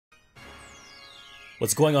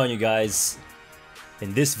What's going on, you guys?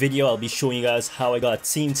 In this video, I'll be showing you guys how I got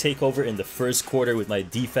team takeover in the first quarter with my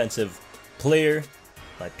defensive player,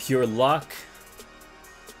 my pure luck.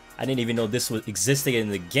 I didn't even know this was existing in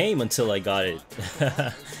the game until I got it,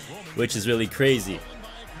 which is really crazy.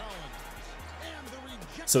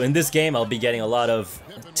 So in this game, I'll be getting a lot of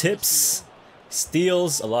tips,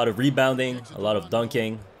 steals, a lot of rebounding, a lot of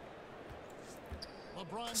dunking.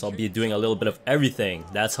 So I'll be doing a little bit of everything.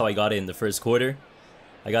 That's how I got it in the first quarter.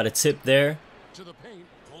 I got a tip there.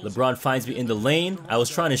 LeBron finds me in the lane. I was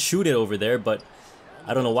trying to shoot it over there, but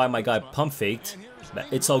I don't know why my guy pump faked. But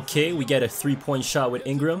it's okay. We get a 3-point shot with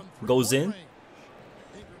Ingram. Goes in.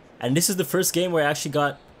 And this is the first game where I actually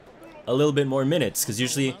got a little bit more minutes. Because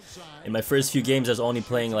usually in my first few games I was only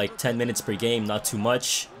playing like 10 minutes per game. Not too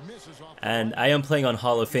much. And I am playing on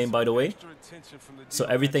Hall of Fame, by the way. So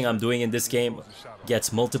everything I'm doing in this game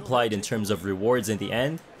gets multiplied in terms of rewards in the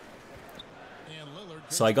end.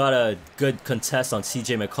 So I got a good contest on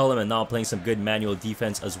CJ McCollum, and now I'm playing some good manual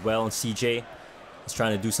defense as well on CJ. He's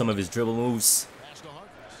trying to do some of his dribble moves.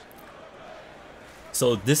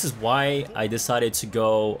 So this is why I decided to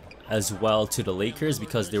go as well to the Lakers,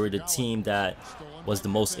 because they were the team that was the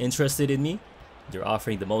most interested in me. They're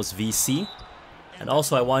offering the most VC. And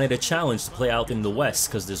also I wanted a challenge to play out in the West,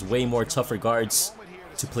 because there's way more tougher guards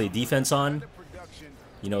to play defense on.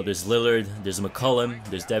 You know, there's Lillard, there's McCollum,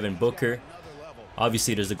 there's Devin Booker.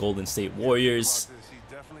 Obviously, there's the Golden State Warriors,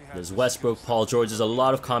 there's Westbrook, Paul George. There's a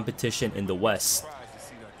lot of competition in the West.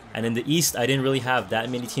 And in the East, I didn't really have that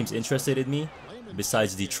many teams interested in me,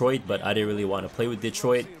 besides Detroit, but I didn't really want to play with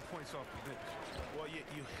Detroit.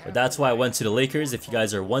 But that's why I went to the Lakers, if you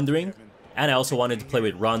guys are wondering. And I also wanted to play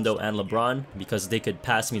with Rondo and LeBron, because they could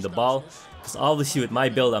pass me the ball. Because obviously with my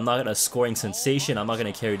build, I'm not a scoring sensation. I'm not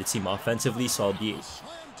going to carry the team offensively, so I'll be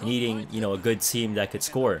needing, you know, a good team that could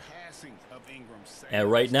score. And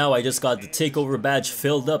right now, I just got the takeover badge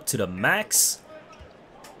filled up to the max.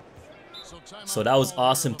 So that was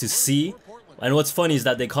awesome to see. And what's funny is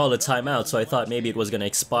that they called a timeout, so I thought maybe it was going to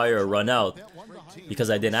expire or run out because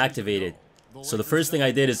I didn't activate it. So the first thing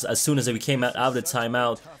I did is, as soon as we came out of the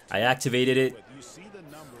timeout, I activated it.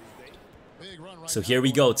 So here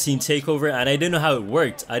we go, team takeover, and I didn't know how it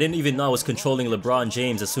worked. I didn't even know I was controlling LeBron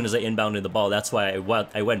James as soon as I inbounded the ball. That's why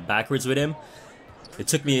I went backwards with him. It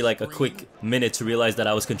took me like a quick minute to realize that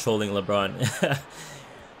I was controlling LeBron.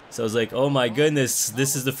 So I was like, oh my goodness,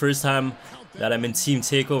 this is the first time that I'm in team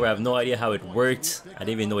takeover. I have no idea how it worked. I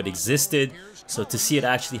didn't even know it existed. So to see it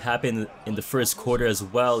actually happen in the first quarter as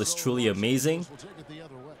well is truly amazing.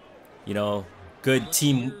 You know, good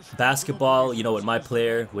team basketball, you know, with my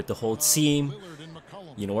player, with the whole team.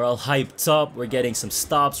 You know, we're all hyped up. We're getting some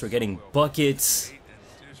stops. We're getting buckets.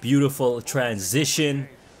 Beautiful transition.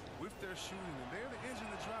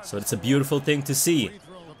 So it's a beautiful thing to see.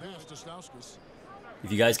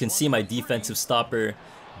 If you guys can see, my defensive stopper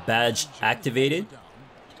badge activated.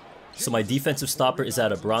 So my defensive stopper is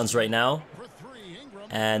at a bronze right now.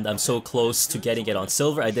 And I'm so close to getting it on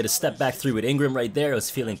silver. I did a step back three with Ingram right there. I was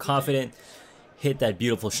feeling confident. Hit that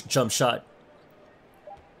beautiful jump shot.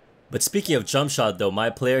 But speaking of jump shot though, my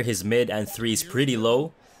player, his mid and three is pretty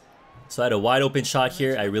low. So I had a wide open shot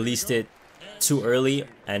here. I released it too early,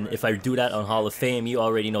 and if I do that on Hall of Fame, you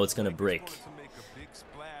already know it's gonna break.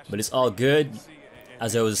 But it's all good.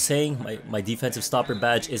 As I was saying, my defensive stopper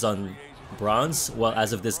badge is on bronze. Well,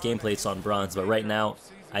 as of this gameplay, it's on bronze, but right now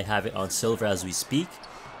I have it on silver as we speak.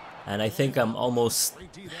 And I think I'm almost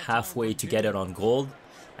halfway to get it on gold.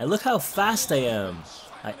 And look how fast I am.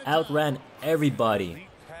 I outran everybody.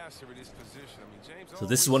 So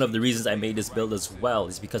this is one of the reasons I made this build as well,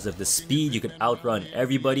 is because of the speed. You can outrun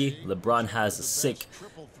everybody. LeBron has a sick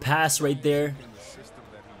pass right there.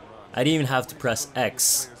 I didn't even have to press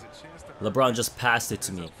X. LeBron just passed it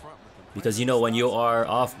to me. Because you know, when you are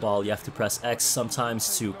off ball, you have to press X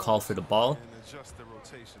sometimes to call for the ball.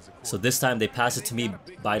 So this time they passed it to me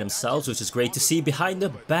by themselves, which is great to see. Behind the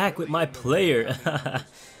back with my player.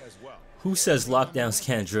 Who says lockdowns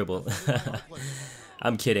can't dribble?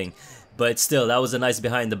 I'm kidding. But still, that was a nice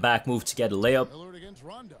behind the back move to get a layup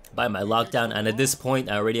by my lockdown. And at this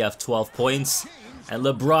point, I already have 12 points. And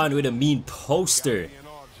LeBron with a mean poster.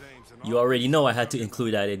 You already know I had to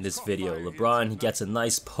include that in this video. LeBron, he gets a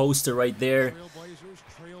nice poster right there.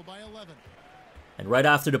 And right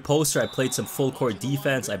after the poster, I played some full court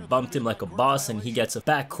defense. I bumped him like a boss, and he gets a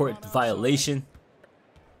backcourt violation.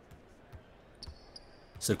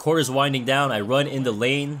 So the quarter's winding down. I run in the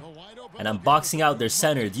lane. And I'm boxing out their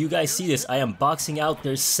center. Do you guys see this? I am boxing out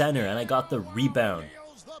their center, and I got the rebound.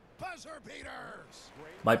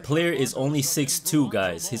 My player is only 6'2",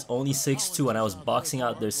 guys. He's only 6'2", and I was boxing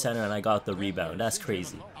out their center and I got the rebound. That's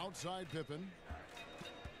crazy.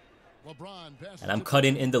 And I'm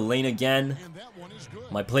cutting in the lane again.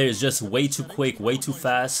 My player is just way too quick, way too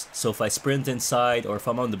fast. So if I sprint inside or if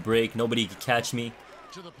I'm on the break, nobody can catch me.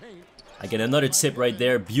 I get another tip right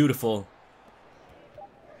there. Beautiful.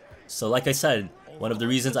 So like I said, one of the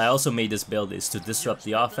reasons I also made this build is to disrupt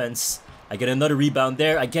the offense. I get another rebound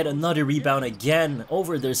there. I get another rebound again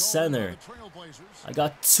over their center. I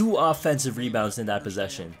got 2 offensive rebounds in that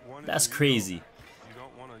possession. That's crazy.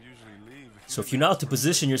 So if you know how to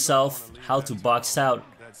position yourself, how to box out,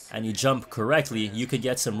 and you jump correctly, you could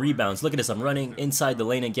get some rebounds. Look at this. I'm running inside the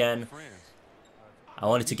lane again. I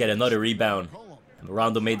wanted to get another rebound. And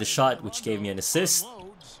Rondo made the shot, which gave me an assist,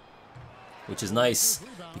 which is nice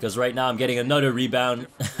because right now I'm getting another rebound.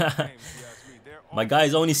 My guy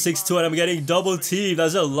is only 6'2", and I'm getting double teamed.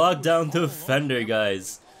 That's a lockdown defender,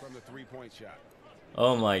 guys.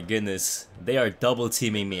 Oh my goodness. They are double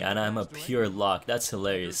teaming me and I'm a pure lock. That's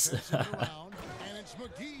hilarious.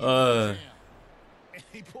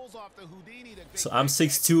 So I'm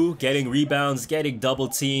 6'2", getting rebounds, getting double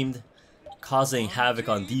teamed, causing havoc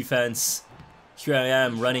on defense. Here I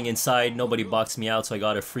am running inside. Nobody boxed me out, so I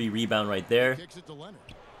got a free rebound right there.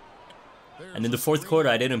 And in the fourth quarter,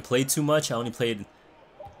 I didn't play too much. I only played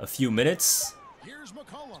a few minutes.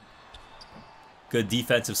 Good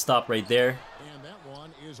defensive stop right there.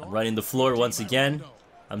 I'm running the floor once again.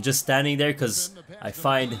 I'm just standing there because I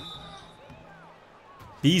find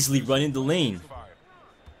Beasley running the lane.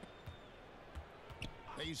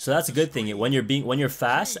 So that's a good thing. When you're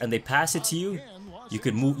fast and they pass it to you, you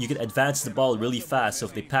could advance the ball really fast. So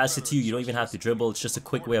if they pass it to you, you don't even have to dribble. It's just a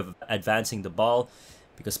quick way of advancing the ball,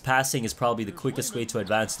 because passing is probably the quickest way to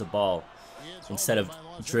advance the ball instead of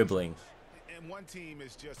dribbling.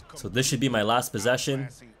 So this should be my last possession.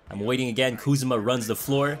 I'm waiting again. Kuzma runs the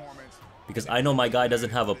floor because I know my guy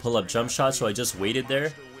doesn't have a pull-up jump shot, so I just waited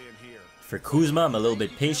there. For Kuzma, I'm a little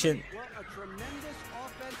bit patient.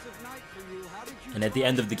 And at the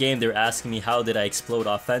end of the game, they're asking me how did I explode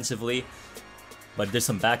offensively. But there's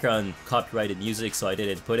some background copyrighted music, so I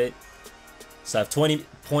didn't put it. So I have 20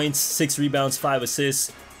 points, 6 rebounds, 5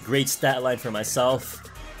 assists. Great stat line for myself.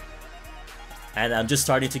 And I'm just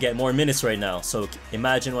starting to get more minutes right now. So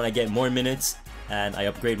imagine when I get more minutes and I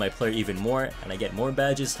upgrade my player even more and I get more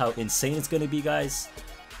badges, how insane it's going to be, guys.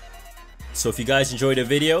 So if you guys enjoyed the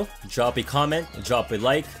video, drop a comment, drop a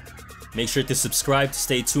like. Make sure to subscribe to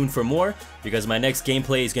stay tuned for more, because my next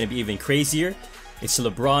gameplay is going to be even crazier. It's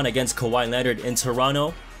LeBron against Kawhi Leonard in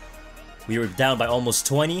Toronto. We were down by almost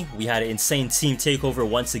 20. We had an insane team takeover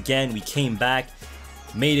once again. We came back,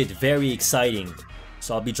 made it very exciting.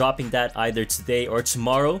 So I'll be dropping that either today or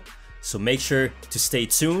tomorrow. So make sure to stay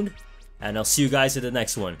tuned, and I'll see you guys in the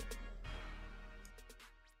next one.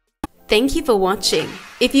 Thank you for watching.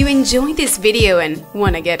 If you enjoyed this video and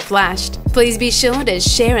want to get flashed, please be sure to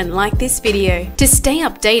share and like this video. To stay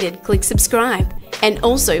updated, click subscribe and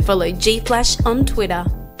also follow GFlash on Twitter.